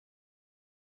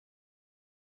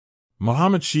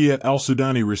Mohammed Shia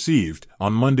al-Sudani received,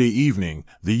 on Monday evening,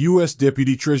 the U.S.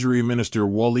 Deputy Treasury Minister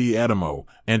Wali Adamo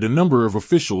and a number of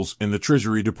officials in the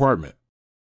Treasury Department.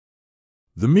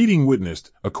 The meeting witnessed,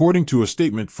 according to a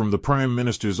statement from the Prime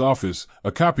Minister's office,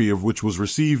 a copy of which was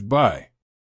received by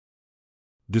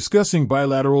discussing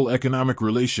bilateral economic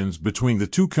relations between the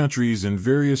two countries in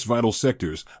various vital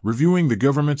sectors, reviewing the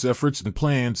government's efforts and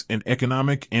plans in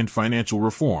economic and financial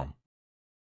reform,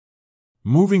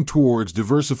 moving towards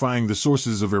diversifying the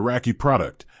sources of Iraqi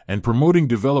product, and promoting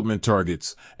development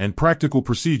targets and practical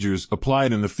procedures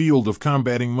applied in the field of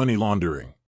combating money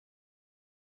laundering.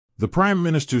 The Prime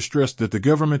Minister stressed that the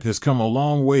government has come a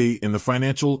long way in the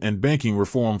financial and banking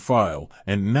reform file,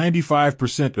 and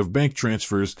 95% of bank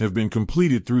transfers have been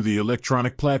completed through the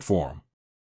electronic platform.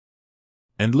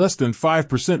 And less than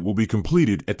 5% will be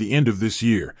completed at the end of this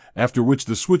year, after which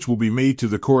the switch will be made to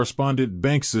the correspondent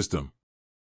bank system.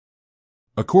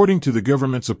 According to the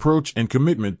government's approach and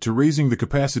commitment to raising the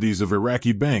capacities of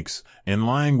Iraqi banks, in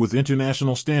line with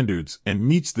international standards, and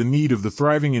meets the need of the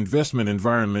thriving investment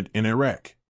environment in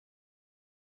Iraq.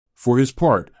 For his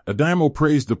part, Adamo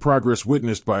praised the progress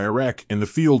witnessed by Iraq in the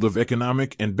field of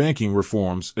economic and banking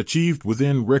reforms achieved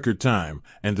within record time,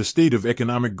 and the state of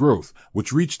economic growth,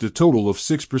 which reached a total of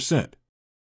 6%.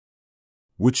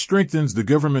 Which strengthens the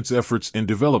government's efforts in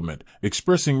development,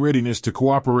 expressing readiness to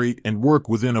cooperate and work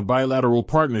within a bilateral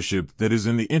partnership that is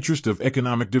in the interest of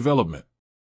economic development.